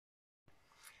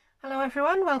Hello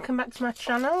everyone, welcome back to my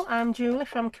channel. I'm Julie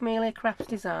from Kraft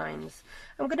Designs.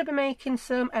 I'm going to be making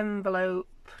some envelope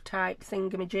type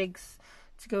thingamajigs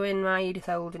to go in my Edith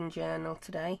Holden journal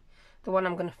today. The one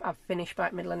I'm going to have finished by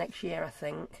middle of next year, I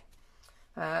think.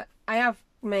 I have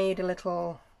made a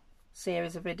little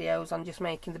series of videos on just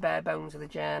making the bare bones of the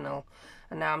journal,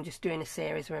 and now I'm just doing a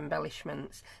series of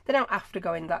embellishments. They don't have to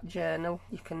go in that journal,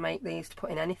 you can make these to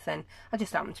put in anything. I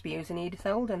just happen to be using Edith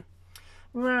Holden.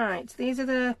 Right, these are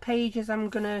the pages I'm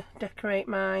going to decorate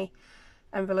my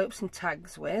envelopes and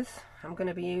tags with. I'm going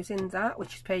to be using that,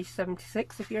 which is page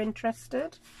 76 if you're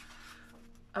interested,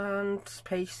 and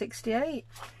page 68.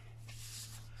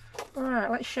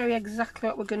 Alright, let's show you exactly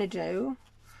what we're going to do.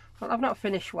 Well, I've not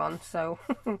finished one, so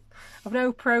I've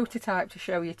no prototype to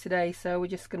show you today, so we're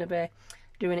just going to be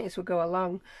doing it as we go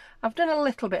along. I've done a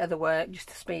little bit of the work just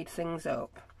to speed things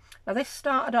up. Now this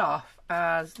started off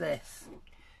as this.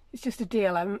 It's just a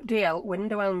DL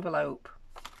window envelope,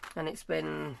 and it's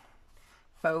been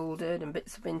folded and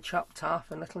bits have been chopped off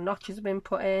and little notches have been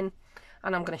put in,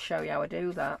 and I'm going to show you how I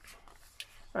do that.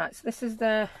 Right, so this is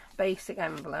the basic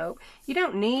envelope. You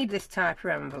don't need this type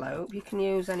of envelope, you can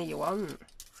use any you want.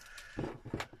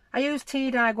 I use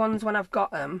tea-dyed ones when I've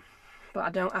got them, but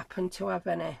I don't happen to have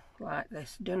any like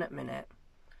this done at minute.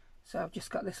 So I've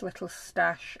just got this little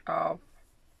stash of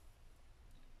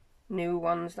new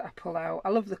ones that I pull out. I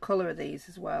love the colour of these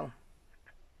as well.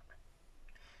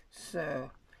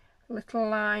 So, a little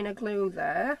line of glue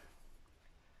there,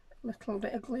 little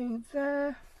bit of glue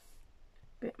there,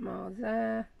 bit more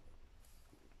there,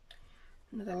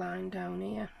 another line down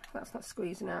here. That's not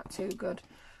squeezing out too good.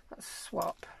 Let's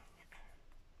swap.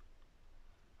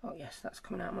 Oh yes, that's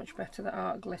coming out much better, the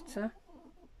art glitter.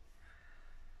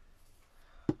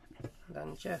 And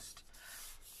then just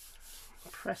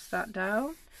press that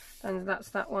down, and that's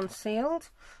that one sealed.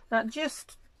 Now,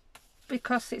 just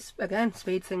because it's, again,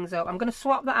 speed things up, I'm going to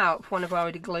swap that out for one I've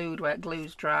already glued where it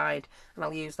glue's dried, and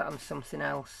I'll use that on something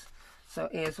else. So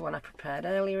here's the one I prepared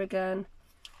earlier again.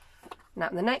 Now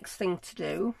the next thing to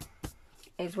do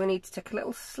is we need to take a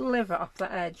little sliver off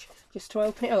that edge just to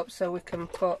open it up so we can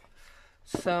put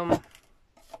some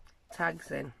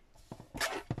tags in.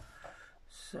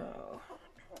 So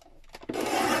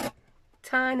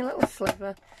tiny little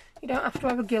sliver. You don't have to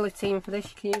have a guillotine for this,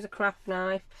 you can use a craft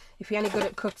knife. If you're any good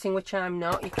at cutting, which I'm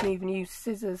not, you can even use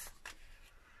scissors.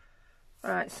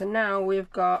 Right, so now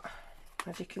we've got,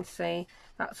 as you can see,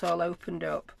 that's all opened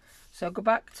up. So go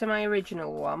back to my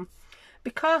original one.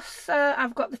 Because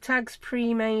I've got the tags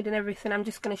pre-made and everything, I'm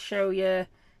just going to show you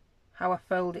how I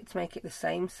fold it to make it the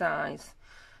same size.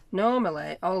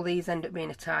 Normally, all these end up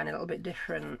being a tiny little bit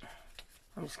different.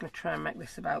 I'm just going to try and make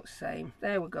this about the same.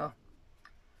 There we go.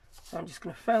 So I'm just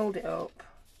going to fold it up,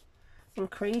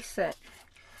 increase it.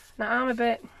 Now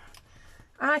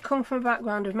I come from a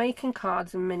background of making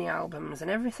cards and mini albums, and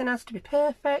everything has to be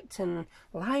perfect and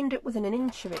lined up within an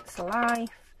inch of its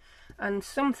life. And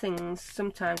some things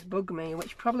sometimes bug me,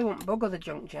 which probably won't bug other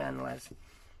junk journalers.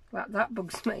 Like that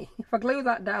bugs me. If I glue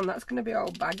that down, that's going to be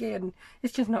all baggy and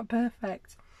it's just not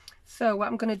perfect. So what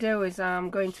I'm going to do is I'm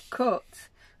going to cut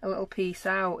a little piece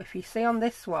out. If you see on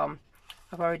this one,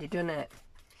 I've already done it.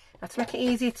 Now to make it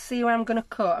easier to see where I'm going to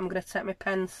cut, I'm going to take my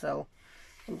pencil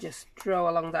and just draw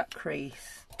along that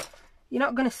crease. You're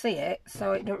not going to see it,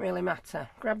 so it don't really matter.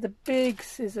 Grab the big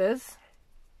scissors,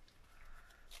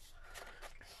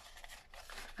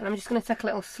 and I'm just going to take a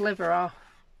little sliver off,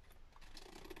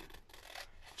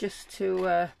 just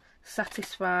to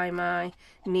satisfy my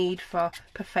need for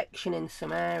perfection in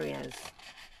some areas.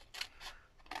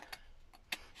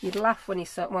 You'd laugh when you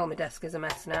saw, well, my desk is a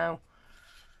mess now.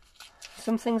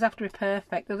 Some things have to be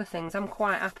perfect, other things I'm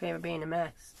quite happy with being a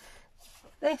mess.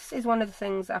 This is one of the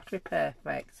things that have to be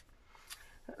perfect.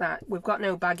 That we've got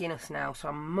no bagginess now, so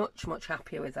I'm much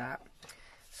happier with that.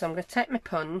 So I'm going to take my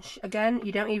punch. Again,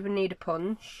 you don't even need a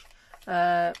punch.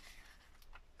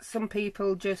 Some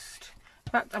people just,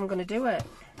 in fact, I'm going to do it.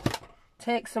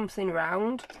 Take something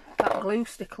round, that glue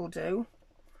stick will do.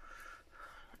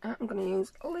 I'm going to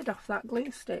use a lid off that glue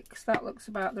stick, because that looks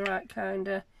about the right kind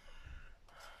of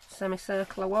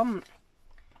semicircle I want,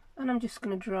 and I'm just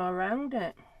going to draw around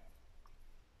it.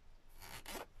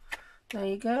 There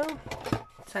you go.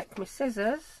 Take my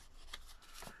scissors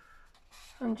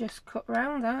and just cut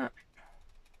around that.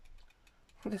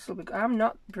 This will be good. I'm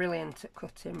not brilliant at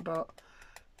cutting, but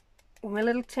with my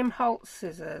little Tim Holtz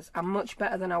scissors I'm much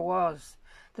better than I was.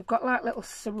 They've got like little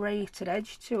serrated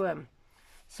edge to them,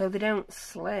 so they don't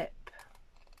slip.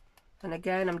 And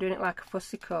again, I'm doing it like a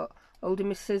fussy cut, holding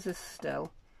my scissors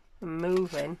still and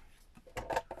moving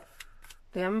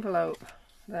the envelope.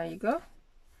 There you go.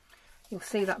 You'll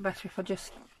see that better if I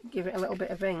just give it a little bit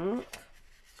of ink.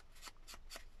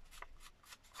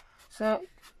 So,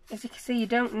 as you can see, you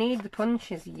don't need the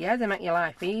punches. Yeah, they make your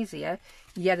life easier.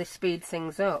 Yeah, they speed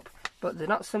things up. But they're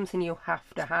not something you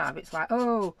have to have. It's like,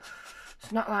 oh,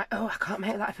 it's not like, oh, I can't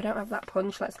make that if I don't have that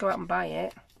punch. Let's go out and buy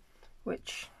it.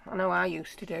 Which I know I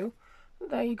used to do. But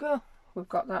there you go. We've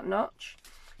got that notch.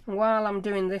 And while I'm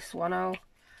doing this one, I'll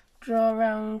draw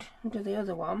around and do the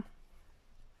other one.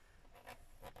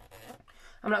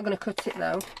 I'm not going to cut it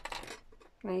though.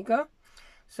 There you go.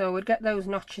 So we'd get those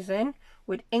notches in.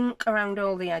 We'd ink around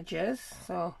all the edges.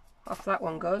 So off that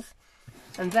one goes.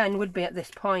 And then we'd be at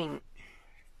this point.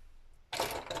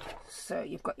 So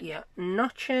you've got your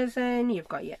notches in, you've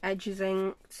got your edges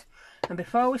inked. And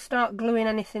before we start gluing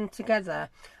anything together,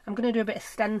 I'm going to do a bit of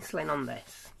stenciling on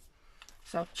this.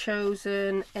 So I've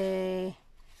chosen a...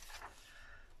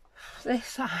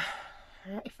 This,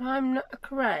 if I'm not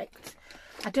correct,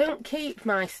 I don't keep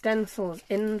my stencils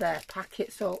in their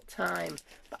packets all the time.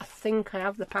 But I think I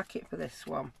have the packet for this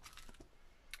one.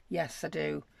 Yes, I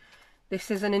do.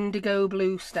 This is an Indigo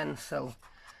Blu stencil.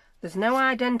 There's no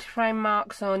identifying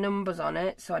marks or numbers on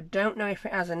it, so I don't know if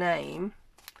it has a name.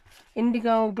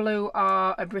 Indigo Blu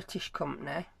are a British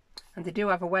company, and they do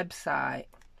have a website.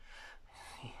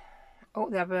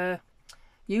 Oh, they have a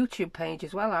YouTube page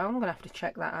as well. I'm going to have to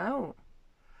check that out.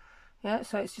 Yeah,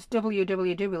 so it's just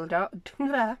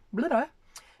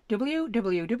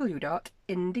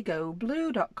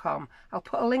www.indigoblu.com. I'll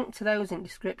put a link to those in the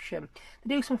description.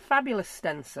 They do some fabulous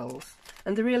stencils,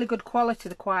 and they're really good quality.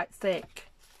 They're quite thick.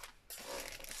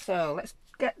 So let's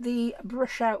get the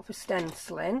brush out for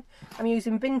stenciling. I'm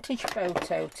using Vintage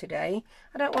Photo today.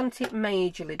 I don't want it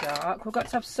majorly dark. We've got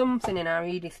to have something in our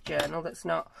Edith journal that's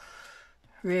not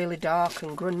really dark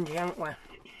and grungy, haven't we?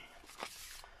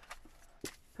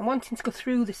 I'm wanting to go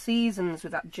through the seasons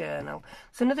with that journal.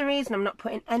 So another reason I'm not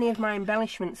putting any of my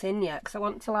embellishments in yet, because I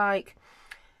want to like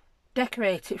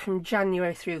decorate it from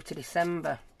January through to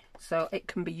December, so it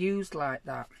can be used like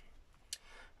that.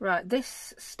 Right,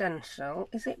 this stencil,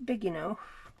 is it big enough?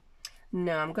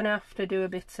 No, I'm going to have to do a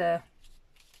bit of...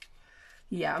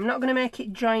 Yeah, I'm not going to make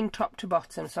it join top to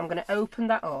bottom, so I'm going to open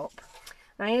that up.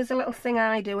 Now, here's a little thing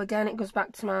I do. Again, it goes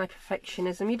back to my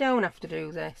perfectionism. You don't have to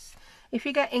do this. If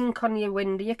you get ink on your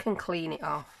window, you can clean it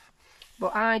off.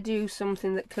 But I do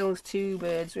something that kills two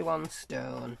birds with one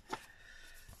stone.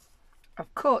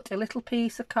 I've cut a little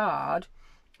piece of card.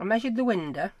 I measured the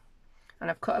window, and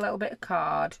I've cut a little bit of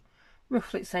card,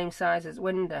 roughly the same size as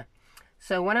window.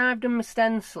 So when I've done my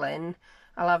stenciling,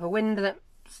 I'll have a window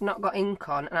that's not got ink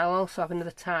on, and I'll also have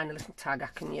another tiny little tag I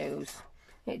can use.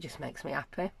 It just makes me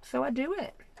happy, so I do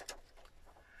it.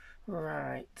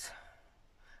 Right,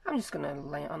 I'm just going to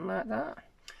lay it on like that.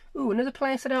 Ooh, another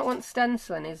place I don't want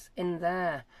stenciling is in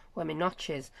there, where my notch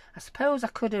is. I suppose I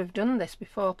could have done this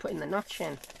before putting the notch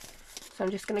in. So I'm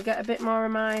just going to get a bit more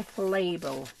of my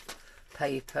label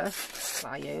paper that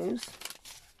I use.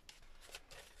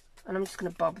 And I'm just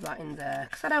going to bob that in there,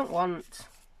 because I don't want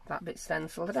that bit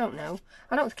stenciled. I don't know.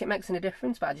 I don't think it makes any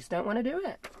difference, but I just don't want to do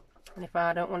it. And if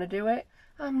I don't want to do it,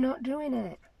 I'm not doing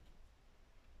it.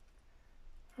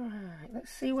 Right,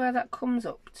 let's see where that comes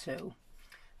up to.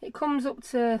 It comes up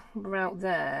to about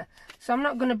there. So I'm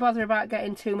not going to bother about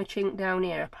getting too much ink down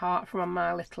here, apart from on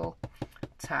my little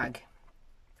tag.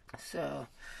 So,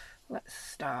 let's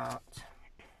start.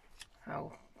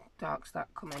 How dark's that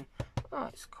coming? Oh,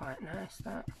 it's quite nice,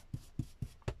 that.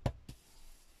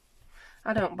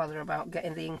 I don't bother about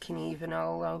getting the inking even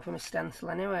all over my stencil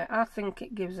anyway. I think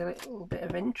it gives a little bit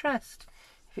of interest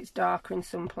if it's darker in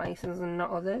some places and not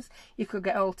others. You could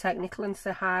get all technical and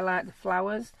say highlight the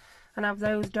flowers and have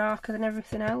those darker than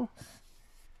everything else.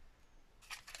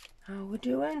 How we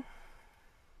doing?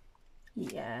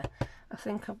 Yeah, I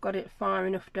think I've got it far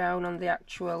enough down on the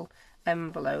actual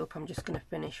envelope. I'm just going to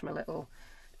finish my little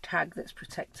tag that's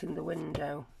protecting the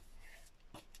window.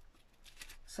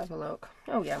 Let's have a look.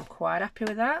 Oh yeah, I'm quite happy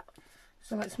with that.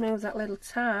 So let's move that little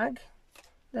tag.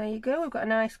 There you go, we've got a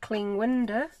nice clean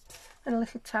window and a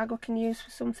little tag we can use for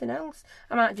something else.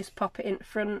 I might just pop it in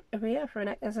front of here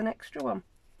for as an extra one.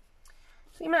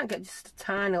 So you might get just a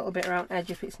tiny little bit around the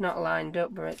edge if it's not lined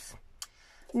up, but it's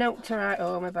note to write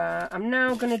home about. I'm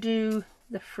now going to do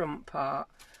the front part.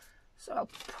 So I'll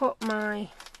put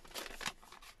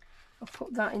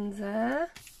that in there,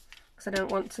 because I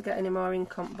don't want to get any more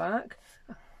ink on back.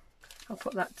 I'll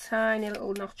put that tiny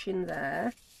little notch in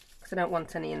there, because I don't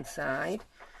want any inside.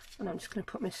 And I'm just going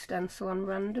to put my stencil on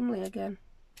randomly again.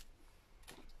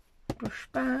 Brush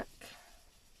back.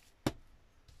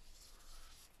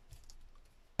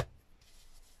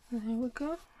 There we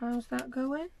go. How's that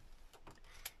going?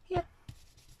 Yeah.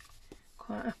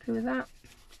 Quite happy with that.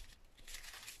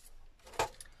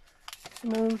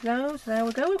 Move those. There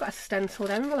we go. We've got a stenciled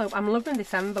envelope. I'm loving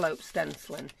this envelope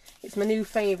stenciling. It's my new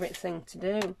favourite thing to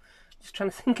do. Just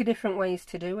trying to think of different ways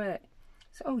to do it.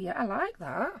 So, oh yeah, I like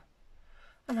that.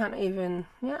 I might even,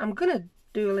 yeah, I'm going to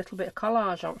do a little bit of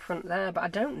collage on front there, but I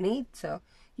don't need to.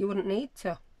 You wouldn't need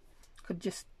to. Could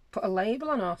just put a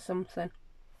label on or something.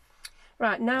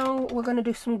 Right, now we're going to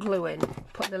do some gluing.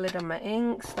 Put the lid on my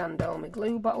ink, stand all my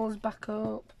glue bottles back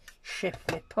up,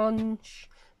 shift my punch,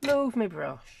 move my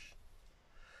brush.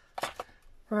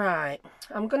 Right,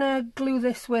 I'm going to glue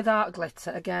this with art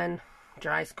glitter again.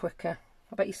 Dries quicker.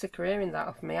 I bet you're sick of hearing that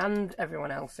off me and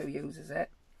everyone else who uses it.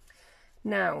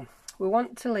 Now, we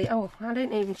want to leave... Oh, I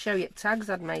didn't even show you the tags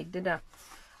I'd made, did I?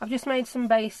 I've just made some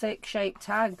basic shaped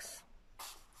tags.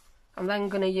 I'm then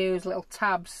going to use little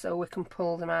tabs so we can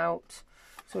pull them out.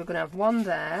 So we're going to have one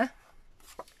there.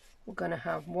 We're going to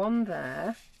have one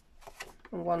there.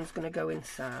 And one's going to go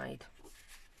inside.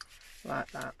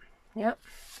 Like that. Yep.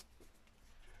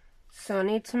 So I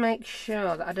need to make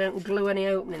sure that I don't glue any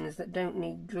openings that don't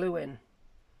need gluing.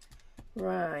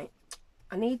 Right.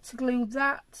 I need to glue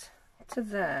that to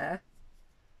there.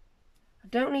 I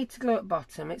don't need to glue at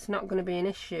bottom. It's not going to be an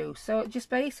issue. So just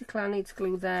basically I need to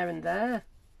glue there and there.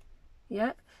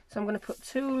 Yeah. So I'm going to put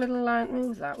two little lines.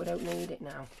 Move that. We don't need it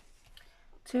now.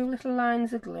 Two little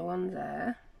lines of glue on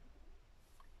there.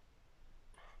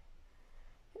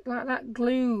 Like that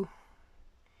glue.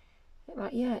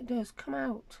 Like, yeah, it does come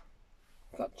out.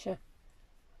 Gotcha.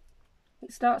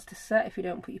 It starts to set if you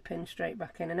don't put your pin straight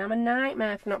back in, and I'm a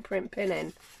nightmare for not putting pin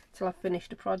in till I've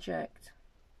finished a project.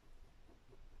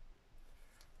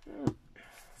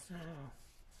 So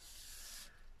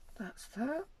that's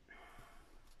that.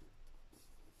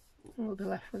 And we'll be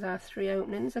left with our three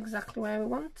openings exactly where we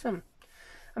want them.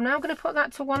 I'm now going to put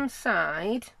that to one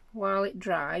side while it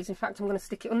dries. In fact, I'm going to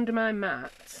stick it under my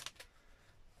mat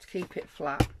to keep it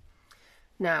flat.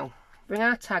 Now, bring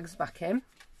our tags back in.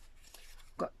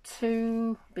 Got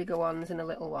two bigger ones and a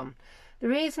little one. The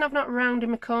reason I've not rounded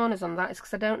my corners on that is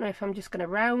because I don't know if I'm just going to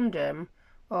round them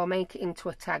or make it into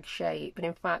a tag shape. And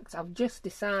in fact, I've just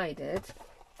decided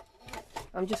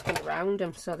I'm just going to round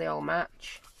them so they all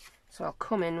match. So I'll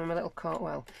come in with my little corner.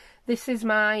 Well, this is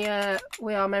my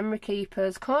We Are Memory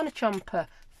Keepers corner chomper.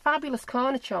 Fabulous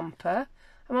corner chomper.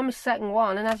 I'm on my second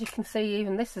one, and as you can see,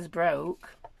 even this is broke.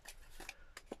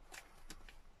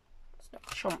 It's not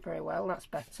chomped very well. That's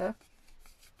better.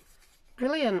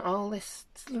 Brilliant. All this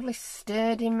lovely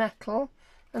sturdy metal,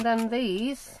 and then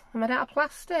these are made out of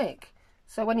plastic.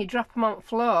 So when you drop them on the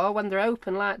floor, when they're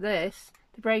open like this,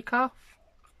 they break off.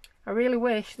 I really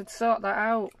wish they'd sort that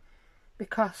out,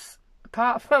 because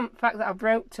apart from the fact that I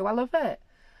broke two, I love it.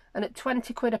 And at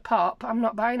 20 quid a pop, I'm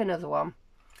not buying another one.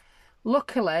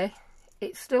 Luckily,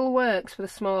 it still works with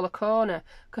a smaller corner,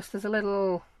 because there's a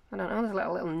little, I don't know, there's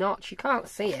a little notch. You can't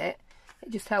see it.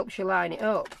 It just helps you line it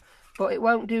up. But it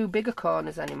won't do bigger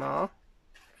corners anymore.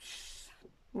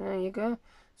 There you go.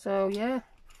 So, yeah.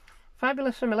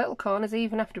 Fabulous for my little corners,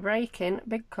 even after breaking.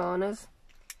 Big corners.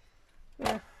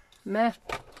 Yeah. Meh.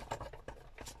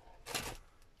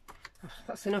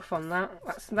 That's enough on that.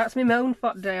 That's my moan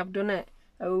for today. I've done it.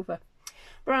 Over.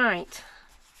 Right.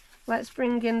 Let's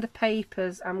bring in the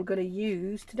papers I'm going to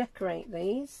use to decorate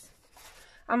these.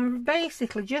 I'm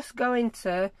basically just going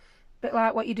to, a bit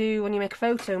like what you do when you make a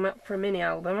photo map for a mini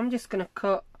album, I'm just going to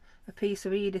cut a piece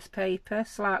of Edith paper,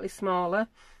 slightly smaller,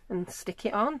 and stick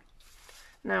it on.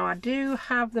 Now I do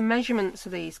have the measurements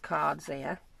of these cards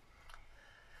here.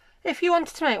 If you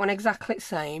wanted to make one exactly the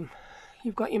same,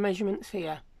 you've got your measurements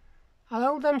here. I'll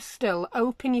hold them still,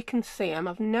 open you can see them.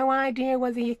 I've no idea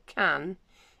whether you can.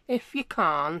 If you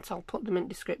can't, I'll put them in the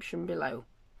description below.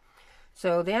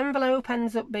 So the envelope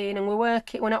ends up being, and we're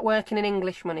not working in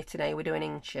English money today, we're doing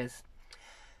inches.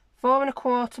 4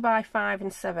 1/4 by 5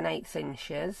 7/8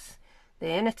 inches. The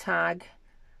inner tag,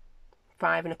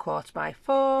 5 1/4 by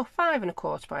 4, 5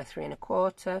 1/4 by 3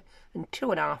 1/4, and 2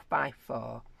 1/2 by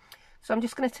 4. So I'm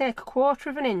just going to take 1/4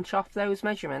 of an inch off those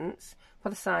measurements for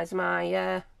the size of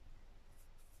my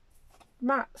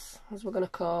mats, as we're going to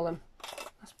call them.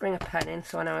 Let's bring a pen in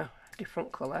so I know a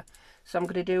different colour. So I'm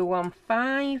going to do one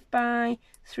 5 by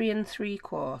 3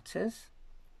 3/4.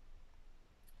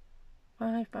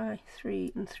 5 by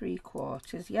 3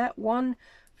 3/4. Yeah, one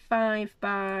 5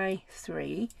 by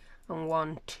 3 and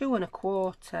one 2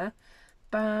 1/4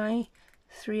 by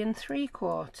 3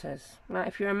 3/4. Right,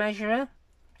 if you're a measurer,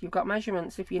 you've got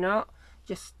measurements. If you're not,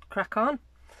 just crack on.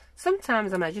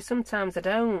 Sometimes I measure, sometimes I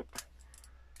don't.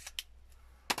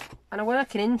 And I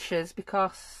work in inches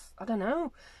because, I don't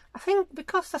know, I think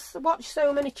because I watch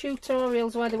so many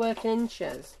tutorials where they work in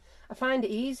inches, I find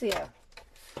it easier.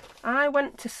 I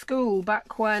went to school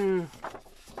back when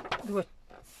there were,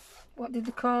 what did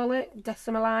they call it?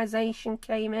 Decimalisation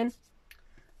came in.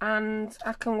 And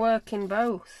I can work in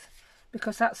both.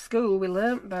 Because at school we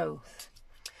learnt both.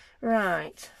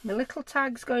 Right. My little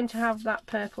tag's going to have that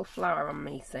purple flower on,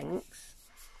 methinks.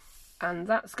 And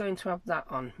that's going to have that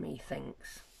on,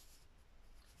 methinks.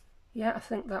 Yeah, I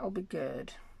think that'll be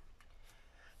good.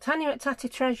 Tanya at Tatty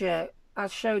Treasure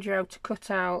has showed you how to cut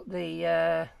out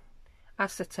the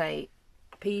acetate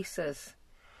pieces.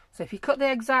 So if you cut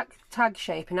the exact tag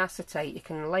shape in acetate, you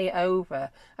can lay it over.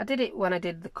 I did it when I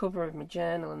did the cover of my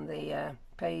journal and the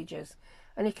pages.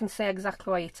 And you can see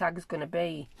exactly where your tag's going to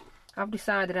be. I've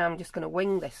decided I'm just going to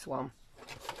wing this one.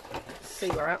 Let's see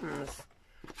what happens.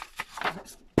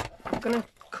 I'm going to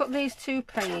cut these 2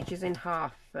 pages in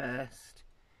half first.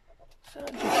 So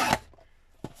just a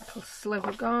little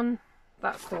sliver gone.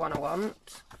 That's the one I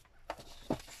want.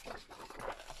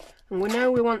 And we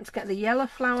know we want to get the yellow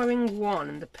flower in one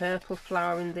and the purple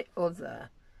flower in the other.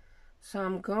 So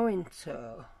I'm going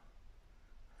to...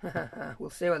 we'll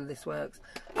see whether this works.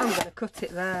 I'm going to cut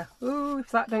it there. Ooh, if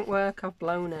that don't work, I've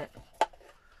blown it.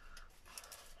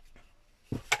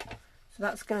 So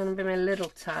that's going to be my little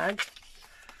tag.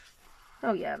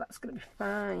 Oh yeah, that's going to be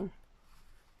fine.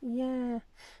 Yeah.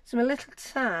 So my little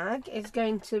tag is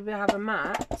going to have a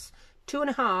mat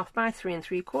 2.5 by 3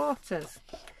 3/4.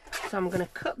 So I'm going to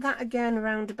cut that again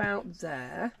around about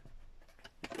there.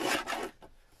 So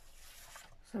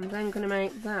I'm then going to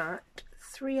make that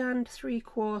 3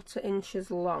 3/4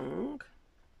 inches long.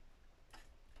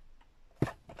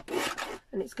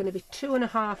 And it's going to be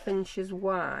 2.5 inches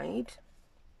wide.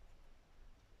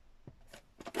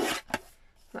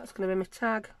 That's going to be my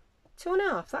tag.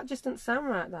 2.5, that just doesn't sound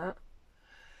right, that.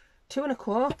 2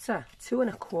 1/4, 2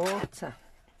 1/4.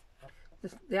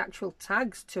 The actual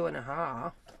tag's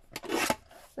 2.5.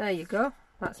 There you go,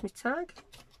 that's my tag.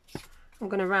 I'm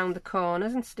going to round the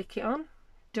corners and stick it on.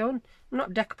 Done. I'm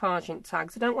not decoupaging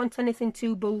tags. I don't want anything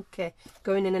too bulky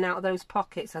going in and out of those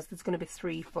pockets, as there's going to be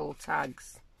 3 full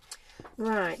tags.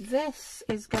 Right, this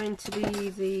is going to be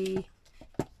the...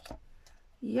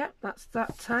 Yep, that's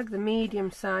that tag, the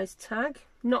medium-sized tag.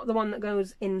 Not the one that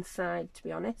goes inside, to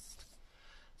be honest.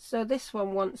 So this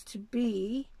one wants to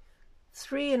be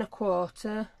 3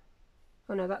 1/4.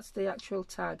 Oh no, that's the actual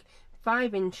tag.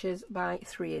 5 inches by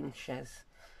 3 inches.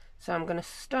 So I'm going to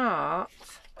start...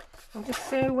 I'll just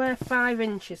see where 5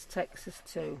 inches takes us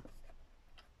to.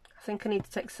 I think I need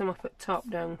to take some up at top,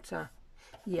 don't I?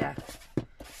 Yeah.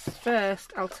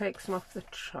 First, I'll take some off the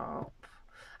top.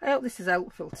 I hope this is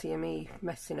helpful to you, me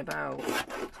messing about.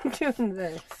 I'm doing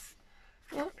this.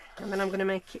 Yep. And then I'm going to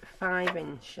make it 5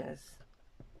 inches.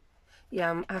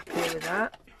 Yeah, I'm happy with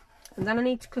that. And then I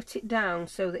need to cut it down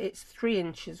so that it's 3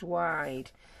 inches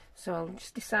wide. So I'm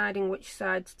just deciding which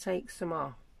side to take some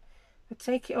off. If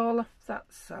I take it all off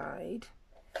that side,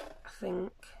 I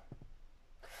think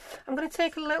I'm going to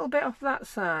take a little bit off that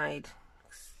side.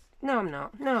 No, I'm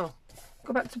not. No.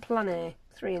 Go back to plan A,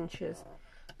 3 inches.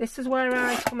 This is where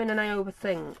I come in and I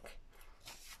overthink.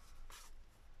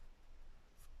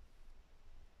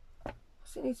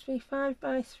 So it needs to be 5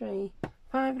 by 3.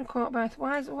 5 1/4 by 3.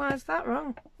 Why is that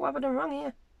wrong? What have I done wrong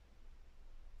here?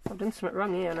 I've done something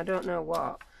wrong here and I don't know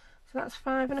what. So that's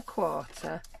 5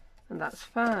 1/4 and that's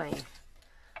 5.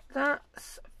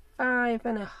 That's 5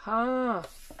 1/2.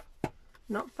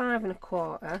 Not 5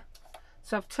 1/4.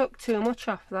 So I've took too much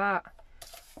off that.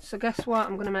 So guess what?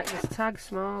 I'm going to make this tag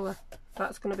smaller.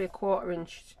 That's going to be 1/4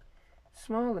 inch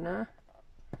smaller now.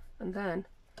 And then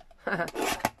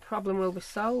problem will be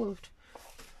solved.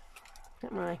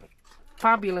 Get my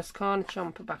fabulous corner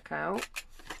chomper back out.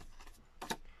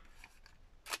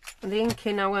 And the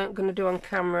inking I weren't going to do on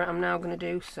camera, I'm now going to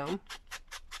do some.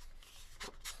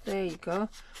 There you go.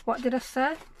 What did I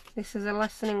say? This is a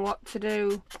lesson in what to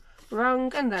do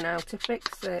wrong and then how to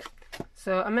fix it.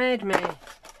 So I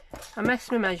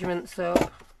messed my measurements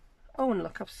up. Oh, and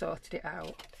look, I've sorted it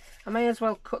out. I may as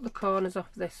well cut the corners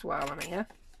off this while I'm here.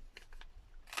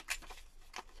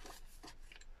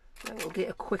 Then we'll get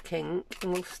a quick ink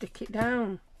and we'll stick it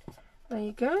down. There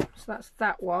you go. So that's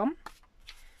that one.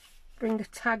 Bring the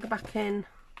tag back in.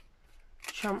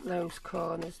 Chomp those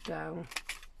corners down.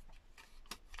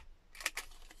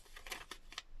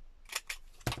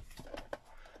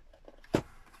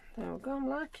 There we go, I'm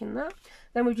liking that.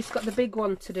 Then we've just got the big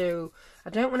one to do. I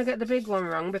don't want to get the big one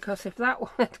wrong because if that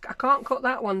one, I can't cut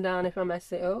that one down if I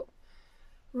mess it up.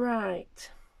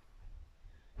 Right.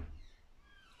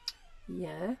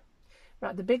 Yeah.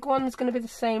 Right, the big one's going to be the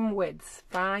same width.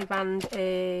 5 and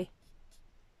a...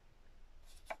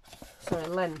 Sorry,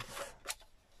 length.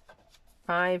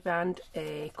 5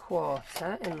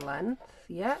 1/4 in length,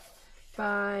 yeah,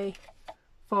 by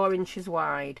 4 inches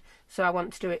wide. So I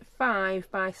want to do it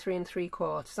 5 by 3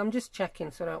 3/4. I'm just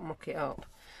checking so I don't muck it up.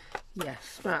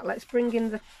 Yes, right, let's bring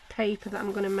in the paper that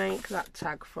I'm going to make that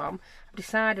tag from. I've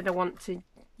decided I want to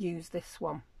use this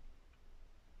one.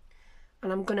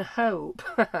 And I'm going to hope,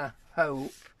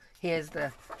 hope,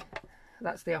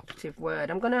 that's the operative word.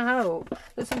 I'm going to hope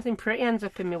that something pretty ends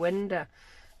up in my window.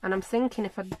 And I'm thinking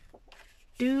if I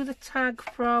do the tag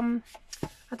from,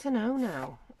 I don't know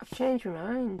now, I've changed my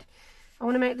mind. I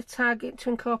want to make the tag to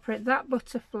incorporate that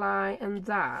butterfly and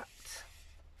that.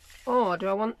 Or do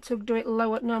I want to do it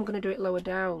lower? No, I'm going to do it lower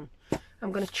down.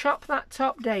 I'm going to chop that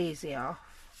top daisy off.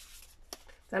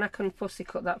 Then I can fussy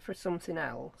cut that for something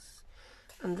else.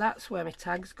 And that's where my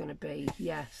tag's going to be.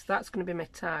 Yes, that's going to be my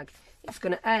tag. It's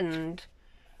going to end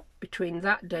between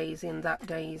that daisy and that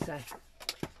daisy.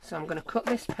 So I'm going to cut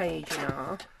this page in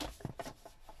half.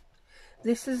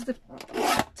 This is the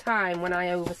time when I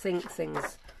overthink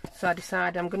things. So I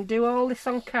decide I'm going to do all this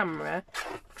on camera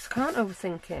because I can't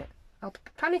overthink it. I'll be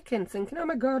panicking, thinking, oh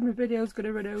my god, my video's going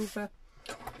to run over.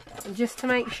 And just to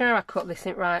make sure I cut this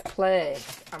in the right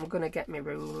place, I'm going to get my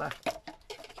ruler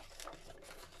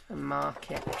and mark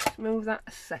it. Just move that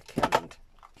a second.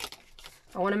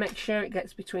 I want to make sure it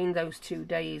gets between those two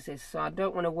daisies, so I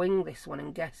don't want to wing this one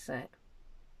and guess it.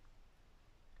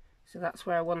 So that's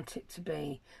where I want it to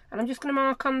be. And I'm just going to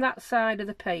mark on that side of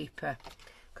the paper,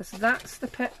 because that's the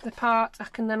part I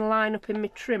can then line up in my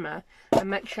trimmer and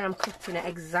make sure I'm cutting it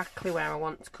exactly where I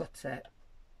want to cut it.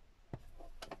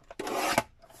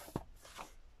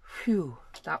 Phew,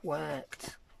 that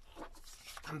worked.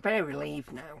 I'm very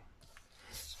relieved now.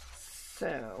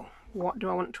 So, what do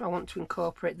I want to? I want to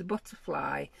incorporate the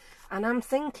butterfly. And I'm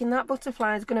thinking that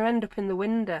butterfly is going to end up in the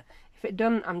window. If it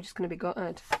doesn't, I'm just going to be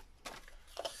gutted.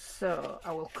 So,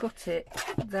 I will cut it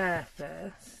there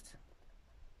first.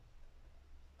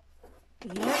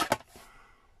 Yeah,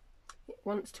 it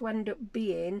wants to end up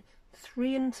being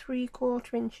 3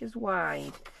 3/4 inches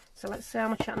wide. So let's see how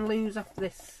much I can lose off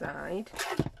this side.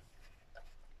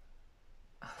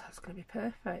 Oh, that's going to be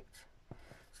perfect.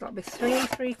 So that'll be 3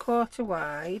 3/4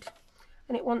 wide,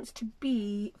 and it wants to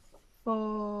be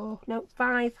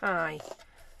 5 high.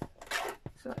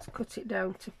 So let's cut it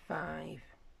down to 5.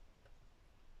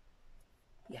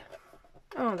 Yeah.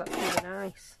 Oh, that's really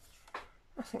nice.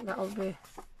 I think that'll be.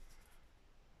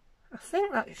 I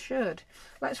think that should.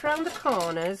 Let's round the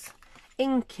corners,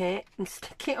 ink it and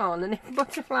stick it on, and if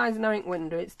butterflies no ink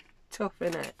window, it's tough,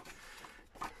 innit?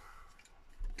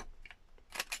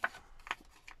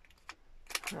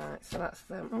 Right, so that's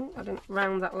them. Oh, I didn't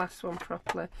round that last one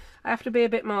properly. I have to be a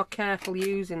bit more careful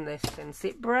using this since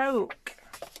it broke.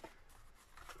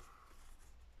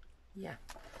 Yeah,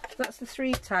 that's the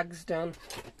 3 tags done.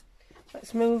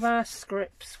 Let's move our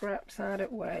scraps out of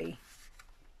the way.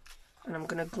 And I'm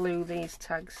going to glue these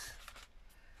tags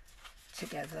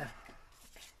together.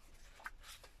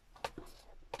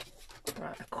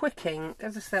 Right, a quick ink,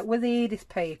 as I said, with the Edith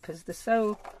papers,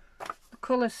 the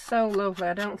colour's so lovely,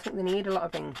 I don't think they need a lot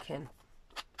of inking.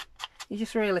 You're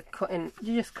just really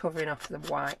you're just covering off the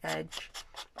white edge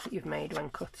that you've made when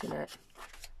cutting it.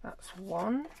 That's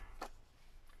one.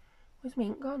 Where's my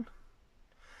ink gone?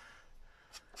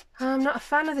 I'm not a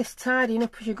fan of this tidying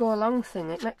up as you go along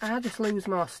thing. I just lose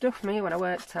more stuff, me, when I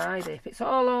work tidy. If it's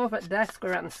all over at desk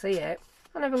where I can see it,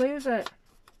 I never lose it.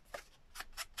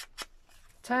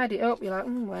 Tidy it up, you're like,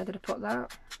 where did I put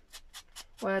that?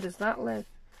 Where does that live?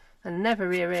 And never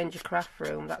rearrange your craft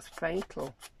room, that's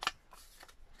fatal.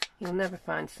 You'll never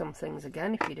find some things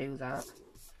again if you do that.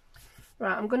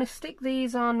 Right, I'm going to stick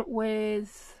these on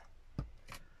with,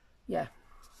 yeah,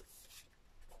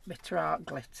 bitter art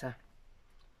glitter.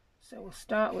 So we'll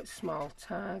start with small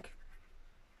tag,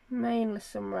 mainly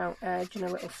some round edge and a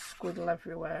little squiddle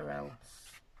everywhere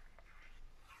else.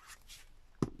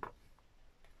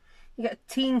 You get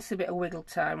a teensy bit of wiggle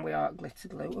time with art glitter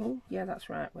glue. Oh, yeah, that's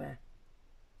right where.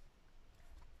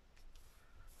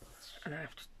 And I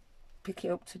have to pick it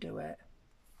up to do it.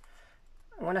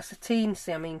 And when I say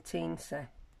teensy, I mean teensy.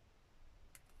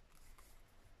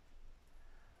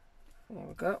 There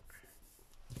we go.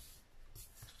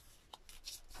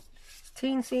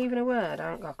 Teensy even a word?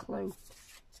 I haven't got a clue.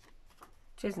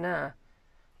 It is now.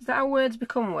 Is that how words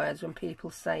become words when people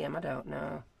say them? I don't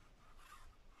know.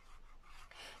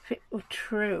 If it were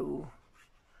true,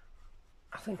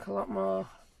 I think a lot more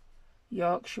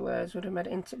Yorkshire words would have made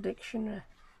it into dictionary.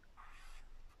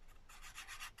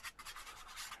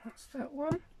 That's that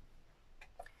one.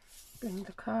 Bring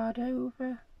the card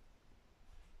over.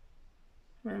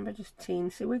 Remember, just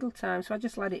teensy wiggle time, so I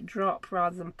just let it drop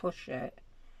rather than push it.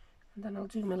 And then I'll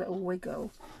do my little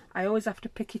wiggle. I always have to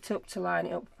pick it up to line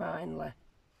it up finely.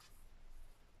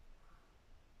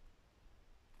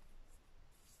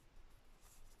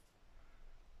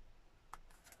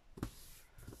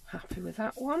 Happy with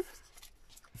that one.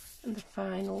 And the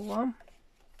final one.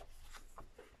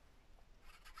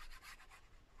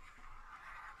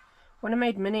 When I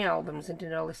made mini albums and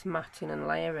did all this matting and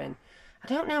layering, I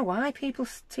don't know why people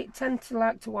tend to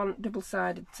like to want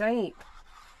double-sided tape.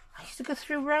 I used to go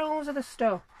through rows of the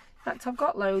stuff. In fact, I've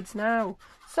got loads now.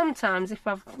 Sometimes if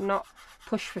I've not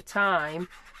pushed for time,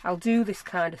 I'll do this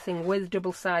kind of thing with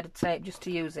double-sided tape just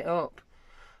to use it up.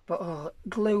 But oh,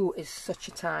 glue is such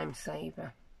a time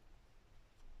saver.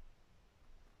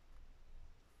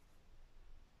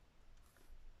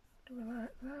 Do I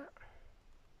like that?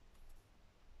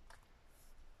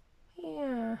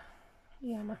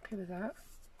 Yeah, I'm happy with that.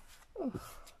 Ooh.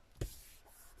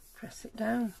 Press it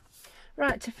down.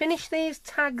 Right, to finish these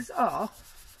tags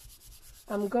off,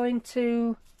 I'm going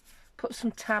to put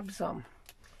some tabs on.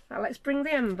 Now let's bring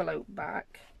the envelope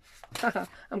back.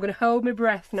 I'm going to hold my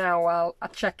breath now while I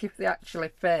check if they actually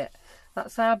fit.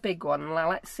 That's our big one. Now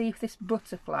let's see if this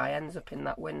butterfly ends up in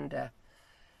that window.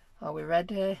 Are we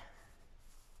ready?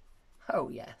 Oh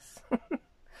yes.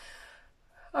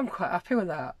 I'm quite happy with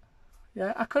that.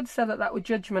 Yeah, I could say that that was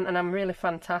judgment and I'm really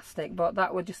fantastic, but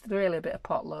that was just really a bit of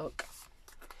potluck.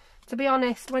 To be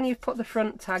honest, when you've put the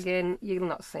front tag in, you'll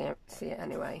not see it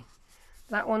anyway.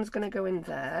 That one's going to go in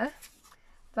there.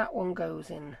 That one goes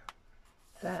in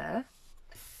there.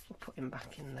 We'll put him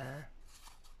back in there.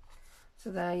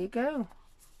 So there you go.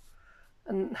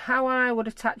 And how I would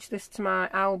attach this to my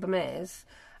album is,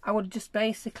 I would just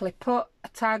basically put a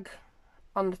tag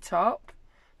on the top.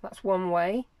 That's one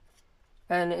way.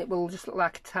 And it will just look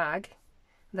like a tag.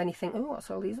 And then you think, oh, what's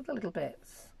all these other little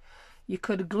bits? You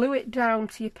could glue it down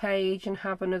to your page and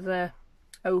have another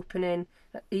opening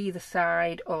at either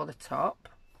side or the top.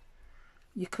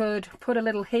 You could put a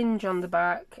little hinge on the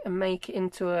back and make it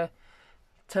into a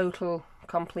total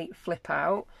complete flip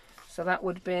out. So that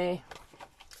would be,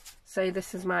 say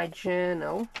this is my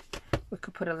journal. We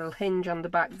could put a little hinge on the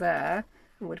back there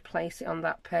and we'd place it on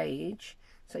that page.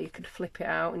 So you could flip it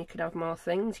out and you could have more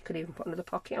things. You could even put another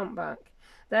pocket on back.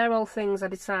 They're all things I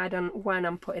decide on when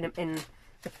I'm putting them in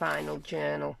the final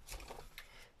journal.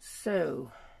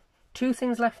 So, 2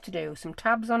 things left to do. Some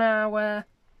tabs on our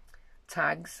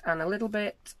tags and a little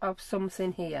bit of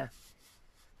something here.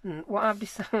 And what I've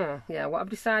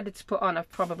decided to put on,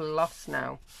 I've probably lost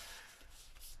now.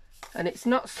 And it's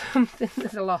not something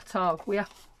there's a lot of.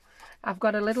 I've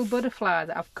got a little butterfly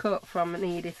that I've cut from an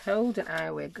Edith Holden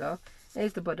eyewigger.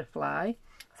 Here's the butterfly.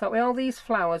 I thought with all these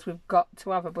flowers we've got to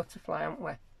have a butterfly, haven't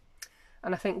we?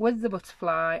 And I think with the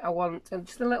butterfly I want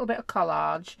just a little bit of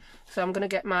collage. So I'm going to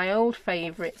get my old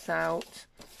favourites out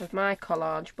of my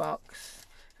collage box.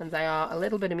 And they are a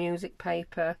little bit of music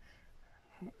paper.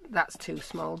 That's too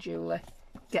small, Julie.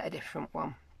 Get a different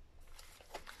one.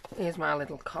 Here's my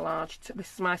little collage tub.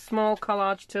 This is my small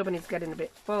collage tub and it's getting a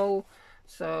bit full.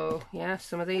 So yeah,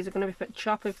 some of these are going to be for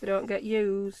chop if they don't get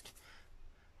used.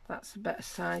 That's a better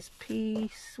size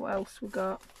piece. What else we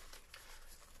got?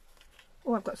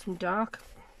 Oh, I've got some dark.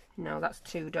 No, that's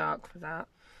too dark for that.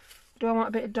 Do I want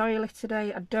a bit of doily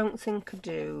today? I don't think I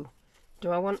do. Do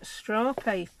I want straw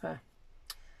paper?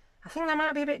 I think that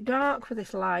might be a bit dark for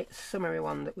this light summery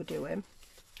one that we're doing.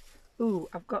 Ooh,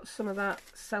 I've got some of that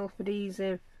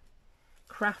self-adhesive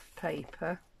Kraft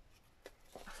paper.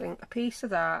 I think a piece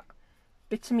of that,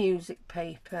 bit of music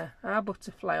paper, our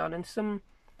butterfly on, and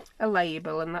a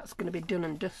label, and that's going to be done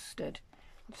and dusted.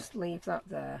 I'll just leave that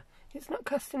there. It's not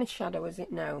casting a shadow, is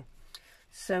it? No.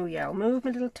 So yeah, I'll move my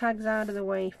little tags out of the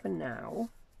way for now.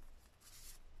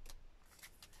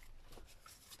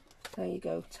 There you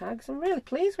go, tags. I'm really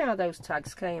pleased with how those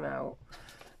tags came out.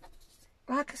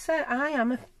 Like I said,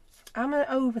 I'm an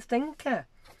overthinker,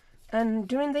 and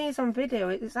doing these on video,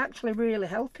 it's actually really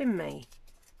helping me.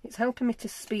 It's helping me to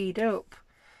speed up.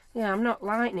 Yeah, I'm not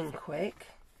lightning quick,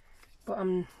 but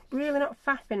I'm really not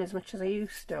faffing as much as I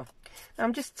used to.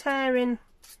 I'm just tearing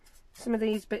some of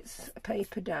these bits of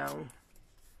paper down.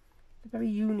 They're very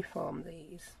uniform,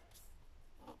 these.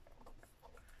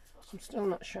 I'm still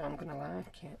not sure I'm going to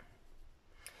like it.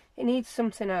 It needs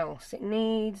something else. It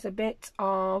needs a bit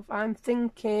of, I'm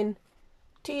thinking,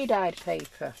 tea-dyed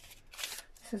paper.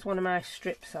 This is one of my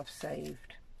strips I've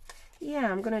saved.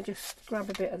 Yeah, I'm going to just grab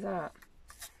a bit of that.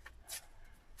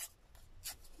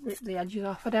 Rip the edges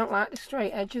off. I don't like the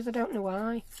straight edges. I don't know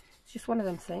why. It's just one of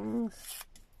them things.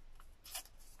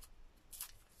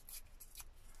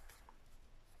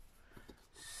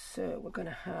 So we're going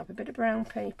to have a bit of brown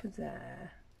paper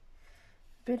there.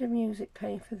 bit of music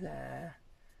paper there,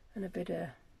 and a bit of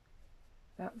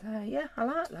that there. Yeah, I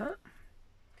like that.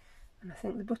 And I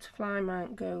think the butterfly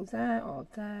might go there or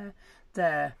there,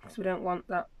 there, because we don't want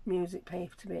that music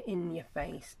paper to be in your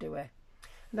face, do we? And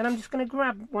then I'm just going to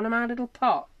grab one of my little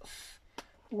pots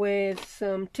with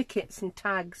some tickets and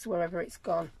tags wherever it's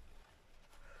gone.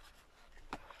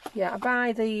 Yeah, I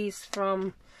buy these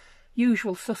from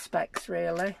usual suspects,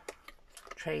 really.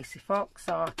 Tracy Fox,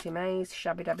 Artymaze,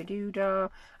 Shabby Dabby Doodah.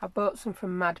 I bought some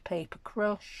from Mad Paper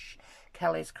Crush,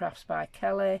 Kelly's Crafts by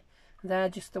Kelly. They're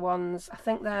just the ones, I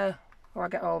think they're, oh, I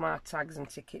get all my tags and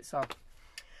tickets off.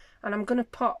 And I'm going to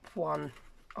pop one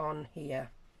on here.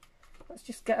 Let's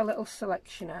just get a little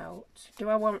selection out. Do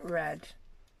I want red?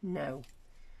 No.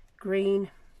 Green?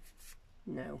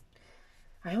 No.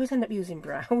 I always end up using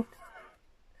brown.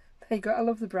 There you go, I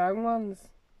love the brown ones.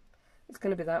 It's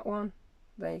going to be that one.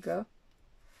 There you go.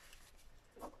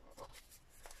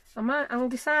 I'll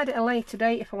decide at a later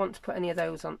date if I want to put any of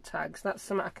those on tags. That's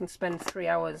something I can spend 3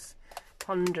 hours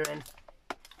pondering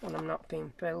when I'm not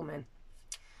been filming.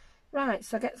 Right,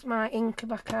 so I get my ink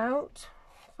back out.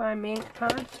 Find my ink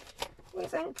pad.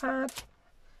 Where's the ink pad?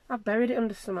 I've buried it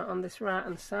under something on this right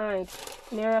hand side.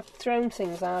 And here I've thrown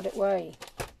things out of the way.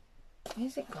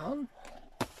 Where's it gone?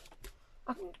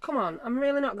 Come on, I'm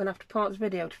really not going to have to pause the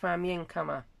video to find my ink, am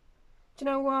I? Do you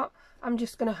know what? I'm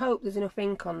just going to hope there's enough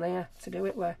ink on there to do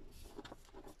it with.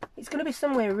 It's going to be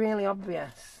somewhere really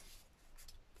obvious.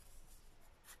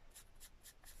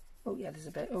 Oh yeah, there's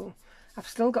a bit. Oh, I've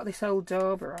still got this old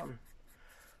dauber on.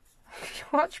 You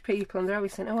watch people and they're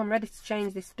always saying, oh, I'm ready to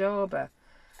change this dauber.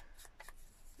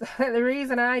 The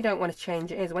reason I don't want to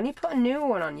change it is when you put a new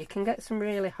one on, you can get some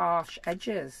really harsh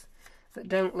edges that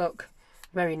don't look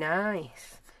very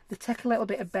nice. They take a little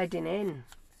bit of bedding in.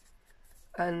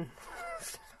 And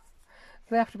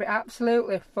they have to be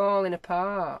absolutely falling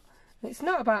apart. It's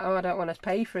not about, oh, I don't want to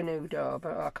pay for a new dauber,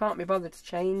 or I can't be bothered to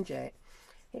change it.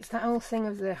 It's that whole thing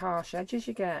of the harsh edges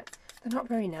you get. They're not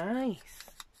very nice.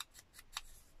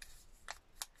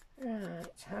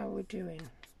 Right, how are we doing?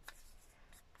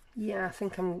 Yeah, I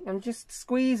think I'm just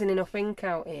squeezing enough ink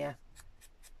out here.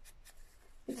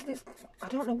 I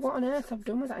don't know what on earth I've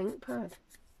done with that ink pad.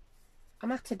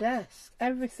 I'm at a desk.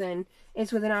 Everything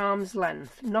is within arm's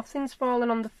length. Nothing's fallen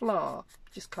on the floor.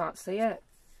 Just can't see it.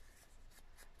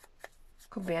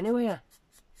 Could be anywhere.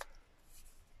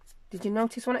 Did you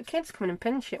notice one of the kids coming and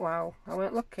pinch it while I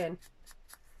weren't looking?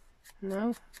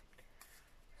 No.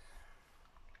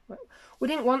 We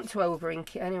didn't want to over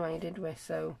ink it anyway, did we?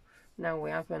 So no,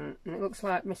 we haven't. And it looks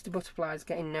like Mr. Butterfly's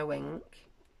getting no ink.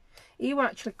 You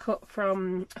actually cut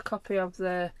from a copy of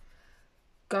the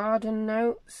garden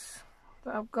notes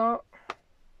that I've got.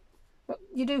 But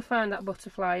you do find that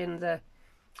butterfly in the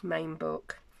main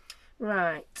book.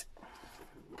 Right.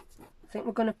 I think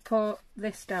we're going to put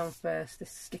this down first, this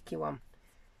sticky one.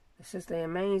 This is the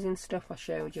amazing stuff I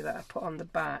showed you that I put on the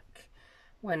back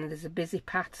when there's a busy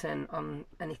pattern on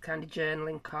any kind of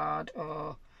journaling card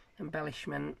or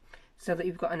embellishment, so that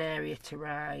you've got an area to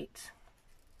write.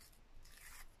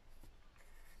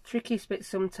 Trickiest bit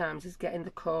sometimes is getting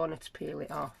the corner to peel it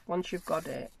off. Once you've got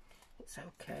it, it's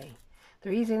okay.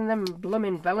 They're using them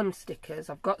blooming vellum stickers.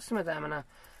 I've got some of them, and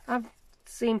I've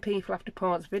seen people have to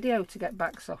pause video to get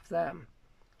backs off them.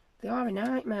 They are a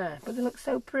nightmare, but they look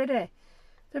so pretty.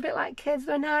 They're a bit like kids.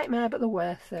 They're a nightmare, but they're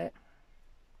worth it.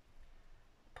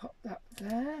 Pop that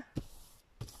there.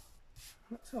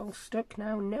 That's all stuck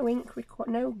now. No ink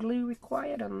no glue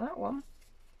required on that one.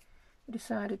 We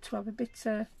decided to have a bit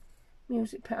of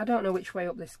music. I don't know which way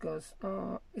up this goes.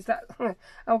 Oh, is that?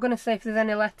 I was going to say if there's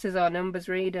any letters or numbers,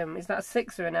 read them. Is that a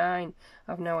 6 or a 9?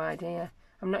 I've no idea.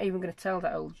 I'm not even going to tell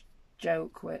that old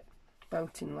joke with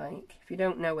Boating Lake. If you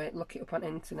don't know it, look it up on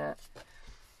internet.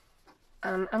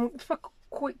 And for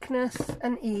quickness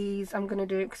and ease, I'm going to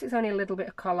do it because it's only a little bit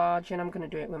of collage, and I'm going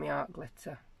to do it with my art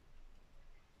glitter.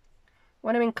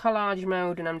 When I'm in collage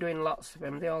mode and I'm doing lots of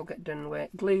them, they all get done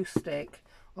with glue stick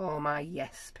or my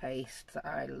Yes paste that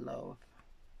I love.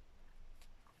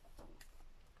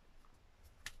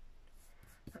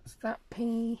 That's that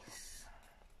piece.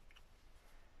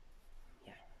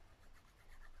 Yeah.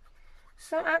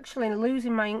 So actually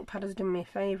losing my ink pad has done me a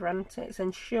favour, hasn't it? It's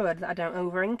ensured that I don't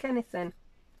over ink anything.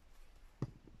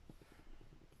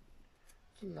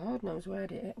 Lord knows where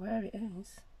it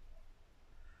is.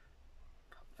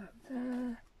 Pop that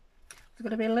there. There's got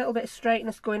to be a little bit of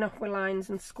straightness going off with lines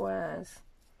and squares.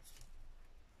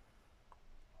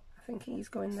 I think he's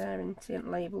going there and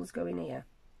labels going here.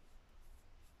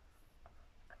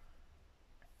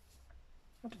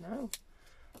 I don't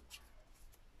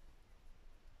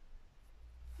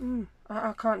know.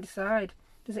 I can't decide.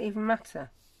 Does it even matter?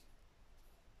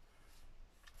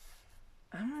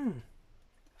 I've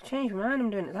changed my mind, I'm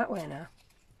doing it that way now.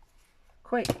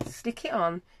 Quick, stick it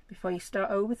on before you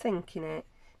start overthinking it,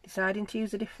 deciding to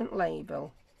use a different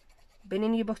label,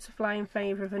 binning your butterfly in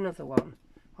favour of another one,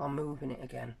 or moving it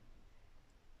again.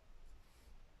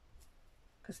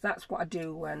 Because that's what I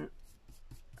do when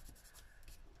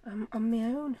I'm on my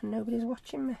own and nobody's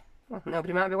watching me. Well,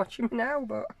 nobody might be watching me now,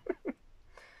 but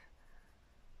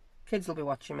kids will be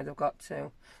watching me, they've got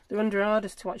to. They're under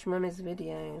orders to watch Mummy's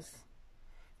videos.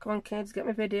 Come on kids, get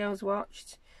my videos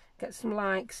watched, get some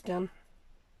likes done.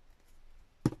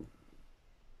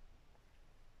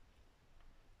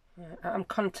 I'm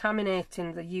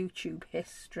contaminating the YouTube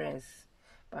histories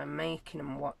by making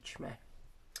them watch me.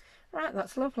 Right,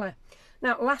 that's lovely.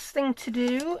 Now, last thing to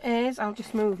do is, I'll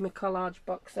just move my collage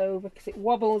box over because it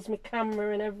wobbles my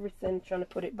camera and everything trying to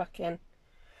put it back in.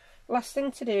 Last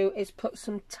thing to do is put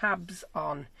some tabs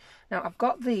on. Now, I've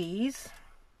got these.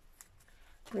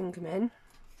 Bring them in.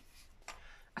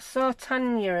 I saw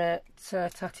Tanya at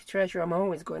Tatty Treasure, I'm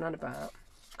always going on about,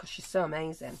 because she's so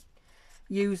amazing.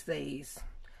 Use these.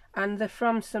 And they're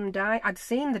from some die. I'd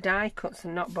seen the die cuts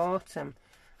and not bought them.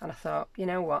 And I thought, you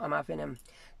know what, I'm having them.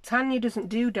 Tanya doesn't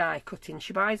do die cutting.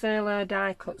 She buys all her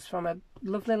die cuts from a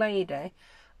lovely lady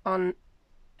on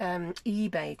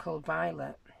eBay called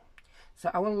Violet. So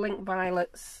I will link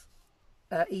Violet's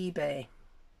eBay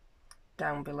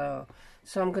down below.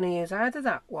 So I'm going to use either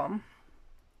that one,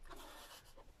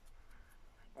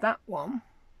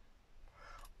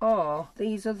 or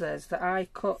these others that I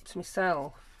cut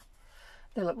myself.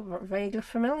 They look vaguely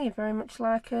familiar, very much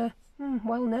like a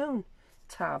well-known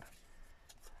tab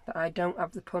that I don't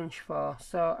have the punch for.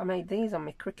 So I made these on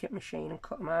my Cricut machine and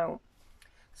cut them out.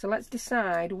 So let's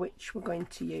decide which we're going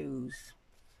to use.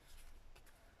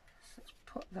 So let's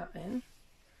put that in.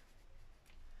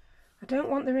 I don't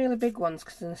want the really big ones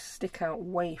because they'll stick out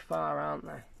way far, aren't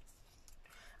they?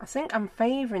 I think I'm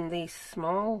favouring these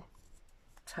small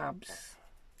tabs.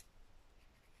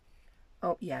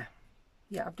 Oh yeah.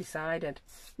 Yeah, I've decided.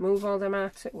 Move all them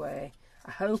out of the way.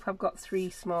 I hope I've got 3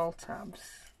 small tabs.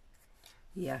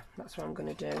 Yeah, that's what I'm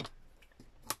going to do.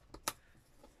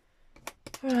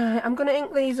 Right, I'm going to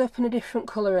ink these up in a different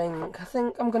colour ink. I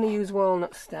think I'm going to use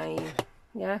walnut stain.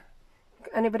 Yeah?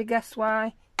 Anybody guess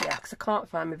why? Yeah, because I can't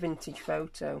find my vintage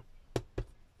photo.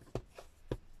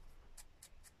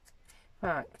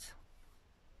 Right.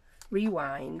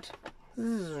 Rewind.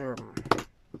 Put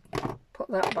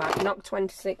that back. Knock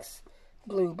 26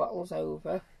 blue bottles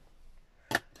over.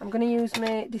 I'm going to use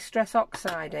my Distress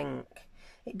Oxide ink.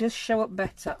 It does show up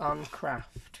better on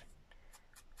Kraft.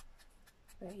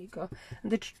 There you go.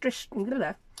 And the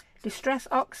Distress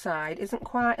Oxide isn't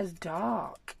quite as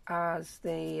dark as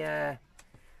the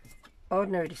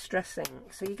ordinary Distress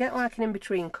ink. So you get like an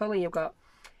in-between colour. You've got,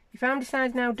 if I'm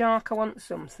deciding how dark I want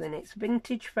something, it's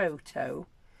Vintage Photo,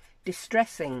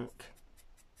 Distress ink.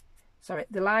 Sorry,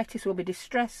 the lightest will be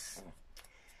Distress...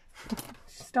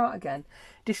 Start again.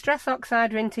 Distress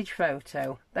Oxide Vintage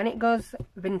Photo, then it goes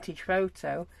Vintage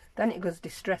Photo, then it goes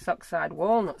Distress Oxide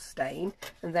Walnut Stain,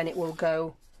 and then it will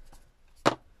go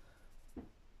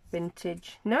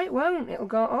Vintage... No, it won't. It'll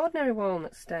go Ordinary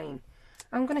Walnut Stain.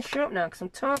 I'm going to shut up now because I'm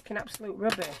talking absolute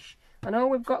rubbish, and all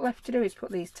we've got left to do is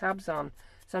put these tabs on.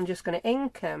 So I'm just going to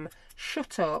ink them,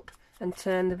 shut up, and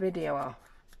turn the video off.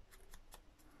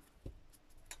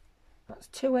 That's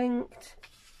 2 inked.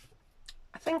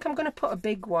 I think I'm going to put a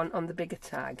big one on the bigger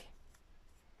tag.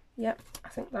 Yep, I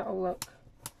think that'll look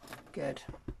good.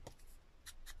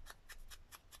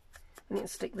 And you can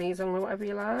stick these on with whatever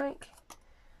you like.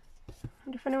 I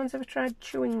wonder if anyone's ever tried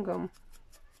chewing gum.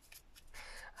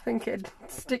 I think it'd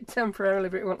stick temporarily,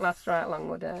 but it won't last right long,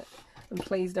 would it? And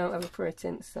please don't ever put it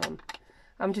in sun.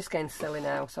 I'm just getting silly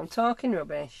now, so I'm talking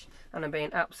rubbish and I'm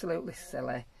being absolutely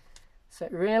silly. So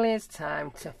it really is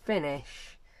time to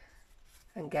finish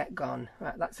and get gone.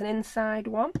 Right, that's an inside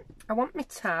one. I want my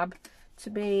tab to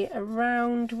be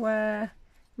around where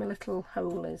my little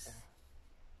hole is.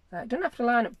 It doesn't have to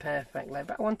line up perfectly,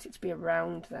 but I want it to be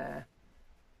around there.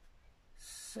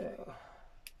 So,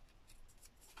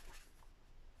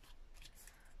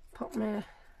 put me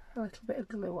a little bit of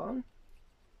glue on.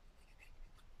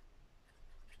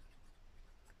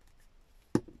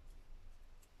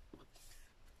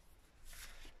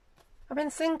 I've been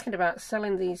thinking about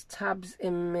selling these tabs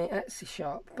in my Etsy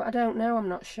shop, but I don't know, I'm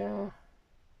not sure.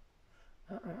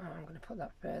 I'm going to put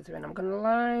that further in. I'm going to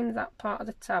line that part of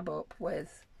the tab up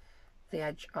with the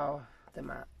edge of the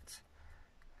mat.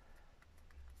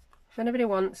 If anybody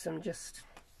wants them, just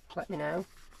let me know.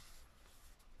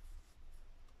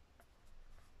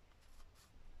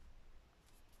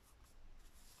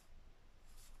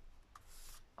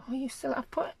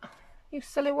 Oh, you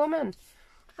silly woman.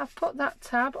 I've put that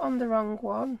tab on the wrong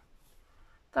one.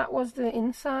 That was the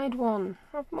inside one.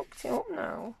 I've mucked it up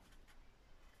now.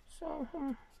 So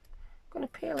I'm going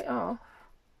to peel it off.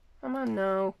 Am I?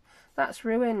 No. That's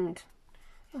ruined.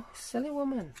 Oh, silly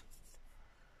woman.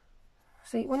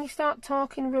 See, when you start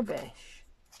talking rubbish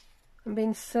and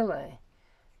being silly,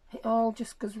 it all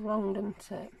just goes wrong,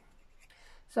 doesn't it?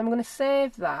 So I'm going to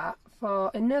save that for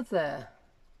another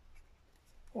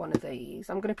one of these.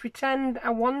 I'm going to pretend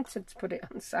I wanted to put it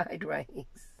on sideways.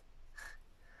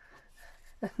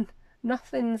 And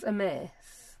nothing's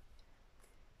amiss.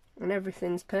 And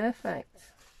everything's perfect.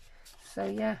 So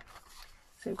yeah.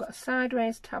 So we've got a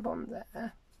sideways tab on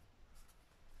there.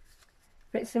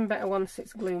 Fits in better once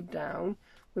it's glued down.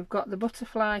 We've got the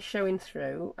butterfly showing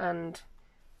through and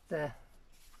the,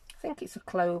 I think it's a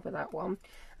clover, that one.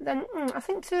 And then I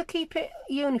think to keep it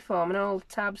uniform and all the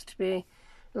tabs to be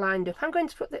lined up, I'm going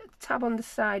to put the tab on the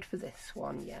side for this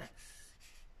one, yes.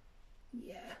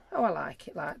 Yeah, oh, I like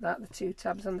it like that, the two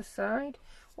tabs on the side.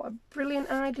 What a brilliant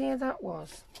idea that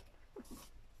was.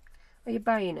 Are you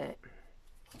buying it?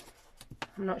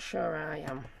 I'm not sure I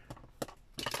am.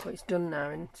 But it's done now,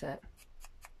 isn't it?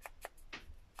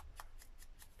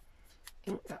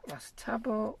 Ink that last tab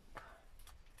up.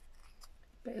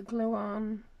 Bit of glue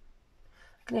on.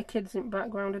 I can hear kids in the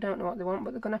background. I don't know what they want,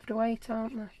 but they're going to have to wait,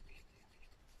 aren't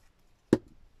they?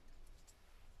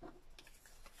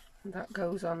 And that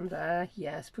goes on there.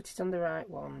 Yes, put it on the right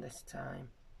one this time.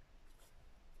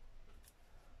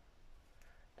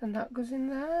 Then that goes in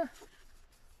there.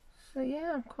 So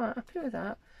yeah, I'm quite happy with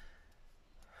that.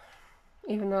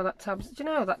 Even though that tab's, do you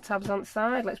know, that tab's on the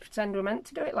side. Let's pretend we're meant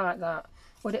to do it like that.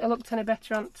 Would it have looked any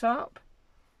better on top?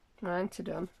 Mine's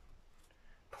done.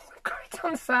 We've got it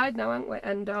on the side now, haven't we?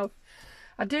 End of.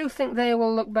 I do think they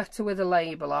will look better with a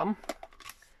label on.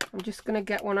 I'm just going to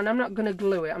get one, and I'm not going to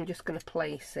glue it. I'm just going to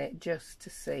place it just to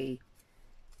see.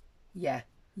 Yeah,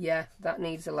 that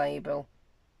needs a label.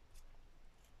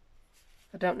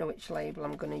 I don't know which label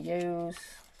I'm going to use.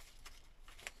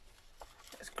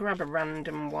 Let's grab a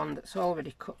random one that's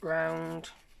already cut round.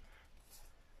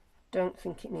 Don't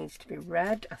think it needs to be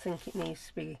red. I think it needs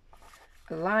to be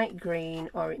a light green,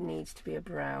 or it needs to be a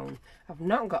brown. I've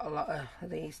not got a lot of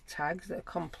these tags that are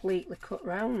completely cut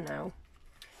round now.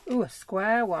 Ooh, a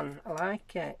square one. I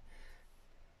like it.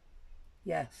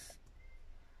 Yes.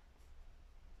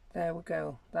 There we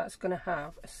go. That's going to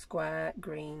have a square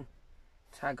green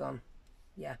tag on.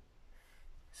 Yeah.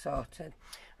 Sorted.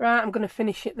 Right, I'm going to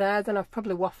finish it there. Then I've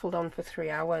probably waffled on for 3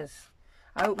 hours.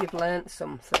 I hope you've learnt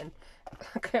something.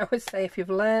 Like I always say, if you've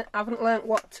haven't learnt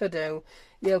what to do,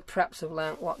 you'll perhaps have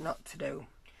learnt what not to do.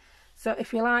 So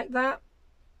if you like that,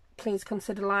 please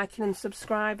consider liking and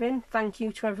subscribing. Thank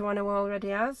you to everyone who already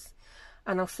has.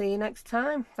 And I'll see you next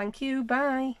time. Thank you.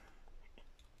 Bye.